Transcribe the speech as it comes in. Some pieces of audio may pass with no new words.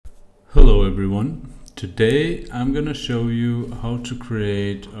Hello everyone. Today I'm gonna show you how to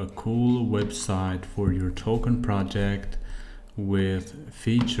create a cool website for your token project with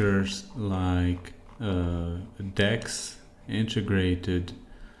features like DEX integrated,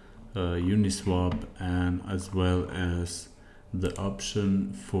 uniswap, and as well as the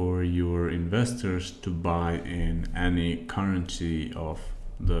option for your investors to buy in any currency of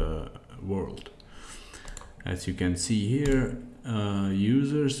the world. As you can see here,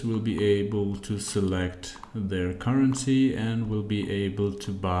 users will be able to select their currency and will be able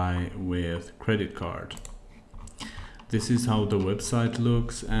to buy with credit card. This is how the website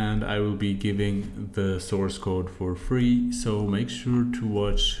looks, and I will be giving the source code for free, so make sure to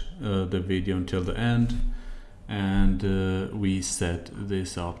watch the video until the end and we set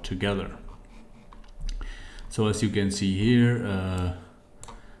this up together. So as you can see here,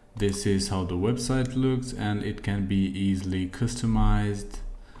 this is how the website looks, and it can be easily customized,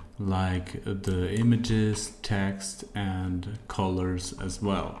 like the images, text, and colors as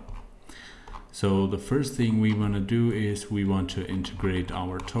well. So the first thing we want to do is we want to integrate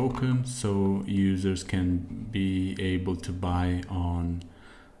our token so users can be able to buy on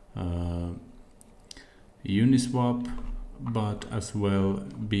Uniswap, but as well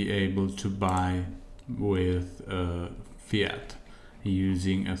be able to buy with fiat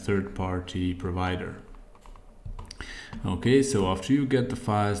using a third-party provider. Okay, so after you get the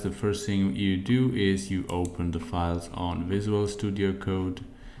files, the first thing you do is you open the files on Visual Studio Code,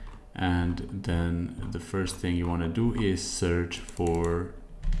 and then the first thing you want to do is search for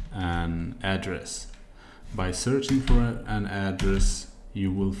an address. By searching for an address,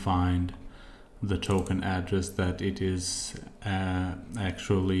 you will find the token address that it is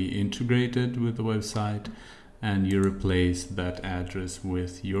actually integrated with the website, and you replace that address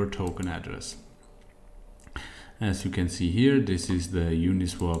with your token address. As you can see here, this is the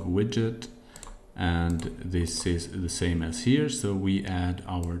Uniswap widget, and this is the same as here, so we add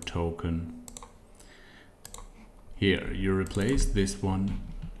our token here. You replace this one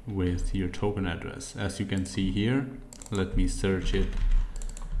with your token address. As you can see here, let me search it.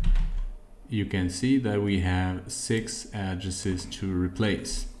 You can see that we have 6 addresses to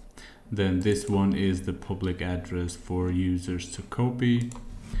replace. Then this one is the public address for users to copy.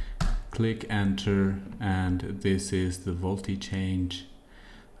 Click enter, and this is the multi-change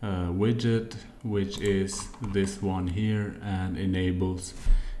widget, which is this one here, and enables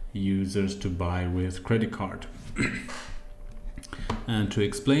users to buy with credit card. And to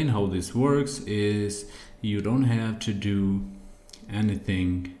explain how this works is you don't have to do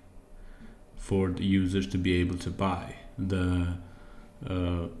anything for the users to be able to buy.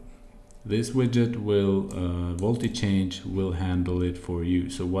 This widget will, multi-change will handle it for you.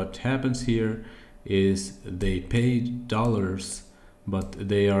 So what happens here is they pay dollars, but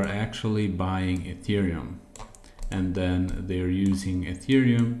they are actually buying Ethereum, and then they're using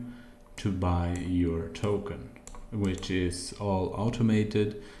Ethereum to buy your token, which is all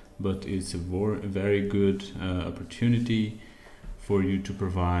automated, but it's a very good opportunity for you to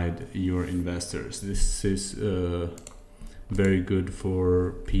provide your investors. This is very good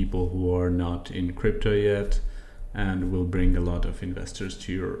for people who are not in crypto yet, and will bring a lot of investors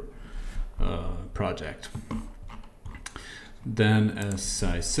to your project. Then, as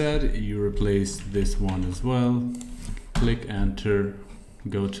I said, you replace this one as well. Click enter,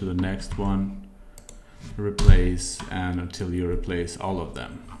 go to the next one, replace, and until you replace all of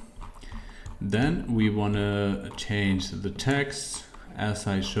them. Then we want to change the text. As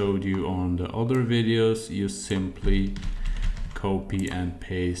I showed you on the other videos, you simply copy and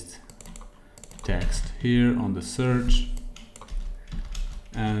paste text here on the search,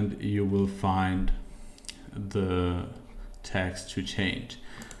 and you will find the text to change.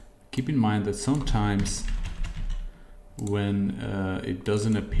 Keep in mind that sometimes when it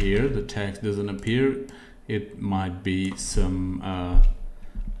doesn't appear, the text doesn't appear, it might be some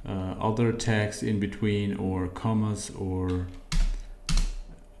other text in between, or commas, or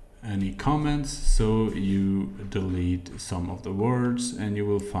any comments, so you delete some of the words and you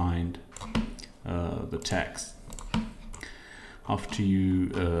will find the text. After you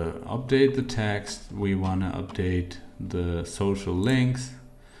update the text, we want to update the social links.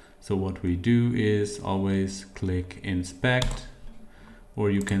 So what we do is always click inspect,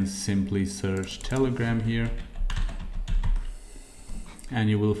 or you can simply search Telegram here, and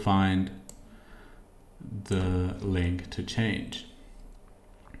you will find the link to change.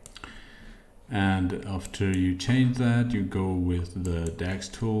 And after you change that, you go with the DEX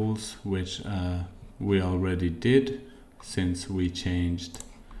tools, which we already did since we changed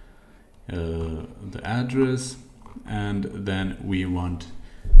the address, and then we want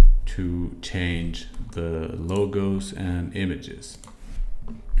to change the logos and images,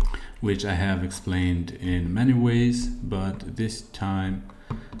 which I have explained in many ways, but this time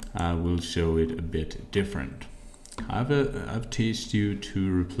I will show it a bit different. I've taught you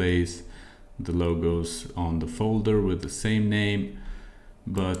to replace the logos on the folder with the same name,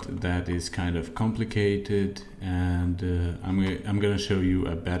 but that is kind of complicated, and I'm gonna show you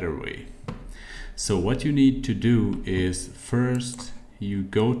a better way. So what you need to do is first you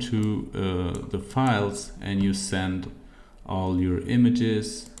go to the files and you send all your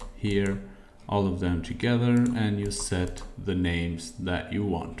images here, all of them together, and you set the names that you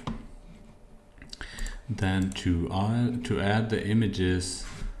want. Then to add the images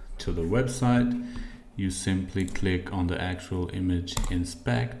to the website, you simply click on the actual image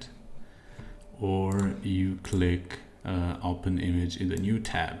inspect, or you click open image in the new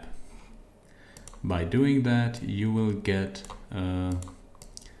tab. By doing that, you will get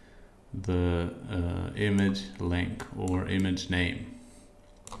the image link or image name.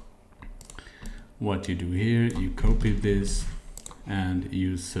 What you do here, you copy this and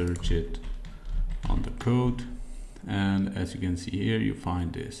you search it on the code, and as you can see here, you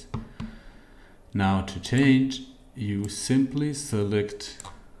find this. Now to change, you simply select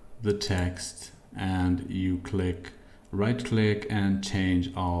the text and you right click and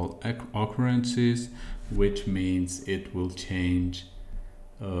change all occurrences, which means it will change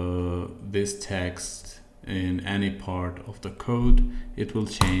this text in any part of the code. It will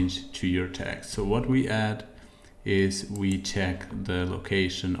change to your text. So what we add is we check the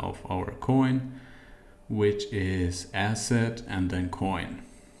location of our coin, which is asset and then coin.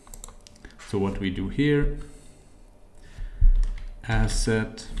 So what we do here,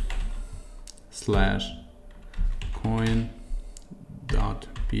 asset / coin.png.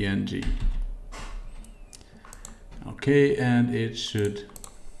 Okay, and it should,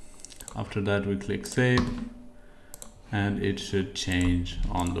 after that we click save, and it should change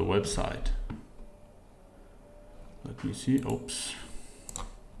on the website. Let me see, oops.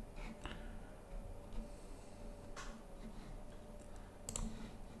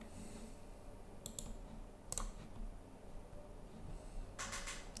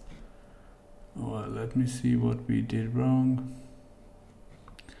 Well, let me see what we did wrong.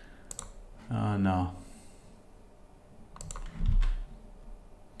 No.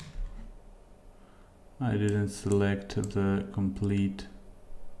 I didn't select the complete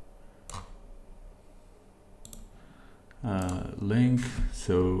link.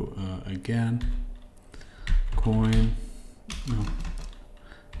 So again, coin, no,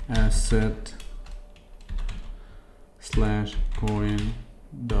 asset / coin.png.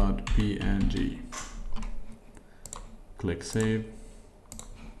 Click save.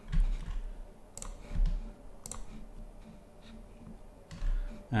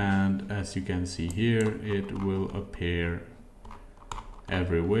 And as you can see here, it will appear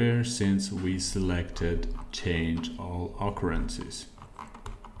everywhere since we selected change all occurrences.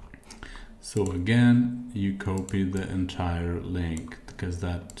 So again, you copy the entire link because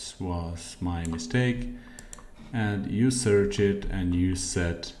that was my mistake, and you search it and you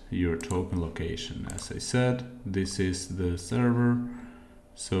set your token location. As I said, this is the server,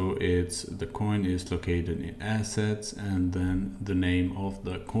 so the coin is located in assets and then the name of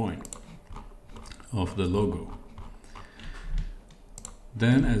the coin, of the logo.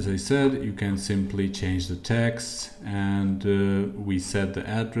 Then, as I said, you can simply change the text, and we set the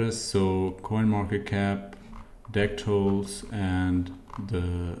address, so coinmarketcap, deck tools and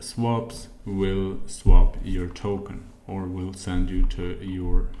the swaps will swap your token or will send you to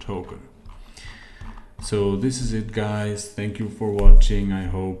your token. So this is it, guys. Thank you for watching. I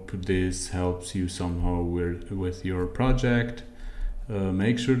hope this helps you somehow with your project.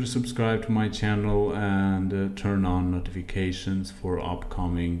 Make sure to subscribe to my channel and turn on notifications for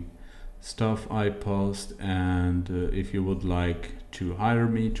upcoming stuff I post. And if you would like to hire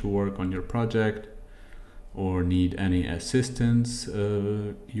me to work on your project or need any assistance,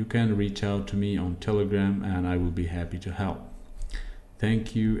 you can reach out to me on Telegram and I will be happy to help.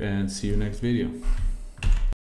 Thank you and see you next video.